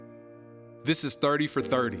This is 30 for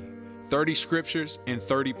 30, 30 scriptures and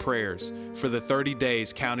 30 prayers for the 30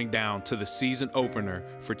 days counting down to the season opener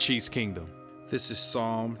for Chiefs Kingdom. This is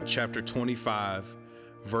Psalm chapter 25,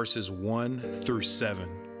 verses 1 through 7.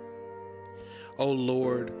 O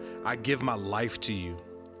Lord, I give my life to you.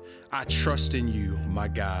 I trust in you, my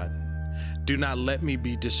God. Do not let me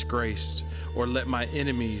be disgraced or let my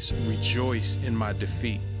enemies rejoice in my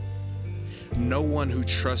defeat. No one who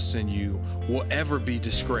trusts in you will ever be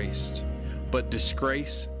disgraced, but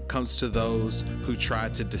disgrace comes to those who try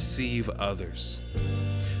to deceive others.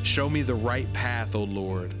 Show me the right path, O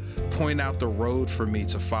Lord. Point out the road for me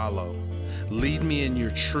to follow. Lead me in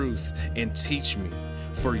your truth and teach me,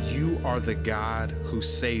 for you are the God who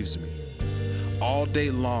saves me. All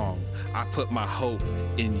day long, I put my hope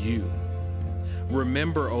in you.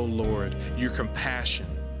 Remember, O Lord, your compassion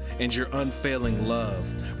and your unfailing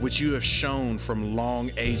love, which you have shown from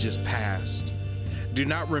long ages past. Do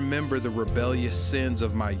not remember the rebellious sins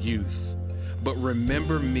of my youth, but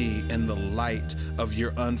remember me in the light of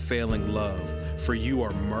your unfailing love, for you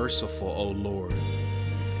are merciful, O Lord.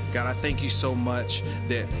 God, I thank you so much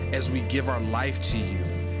that as we give our life to you,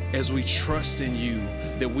 as we trust in you,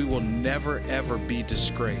 that we will never, ever be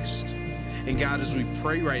disgraced. And God, as we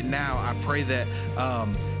pray right now, I pray that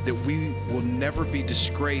that we will never be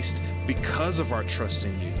disgraced because of our trust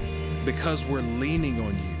in you, because we're leaning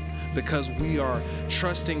on you, because we are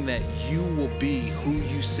trusting that you will be who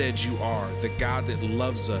you said you are, the God that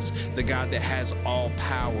loves us, the God that has all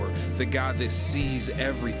power, the God that sees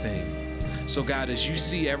everything. So God, as you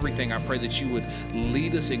see everything, I pray that you would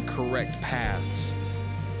lead us in correct paths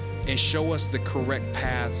and show us the correct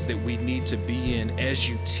paths that we need to be in as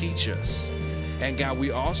you teach us. And God, we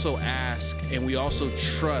also ask and we also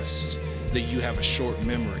trust that you have a short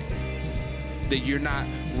memory, that you're not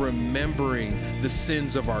remembering the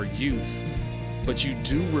sins of our youth, but you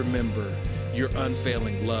do remember your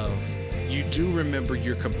unfailing love. You do remember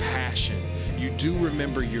your compassion. You do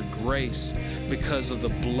remember your grace because of the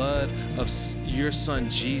blood of your son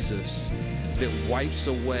Jesus that wipes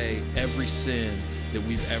away every sin that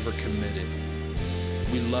we've ever committed.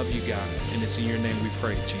 We love you, God, and it's in your name we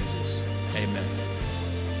pray, Jesus. Amen.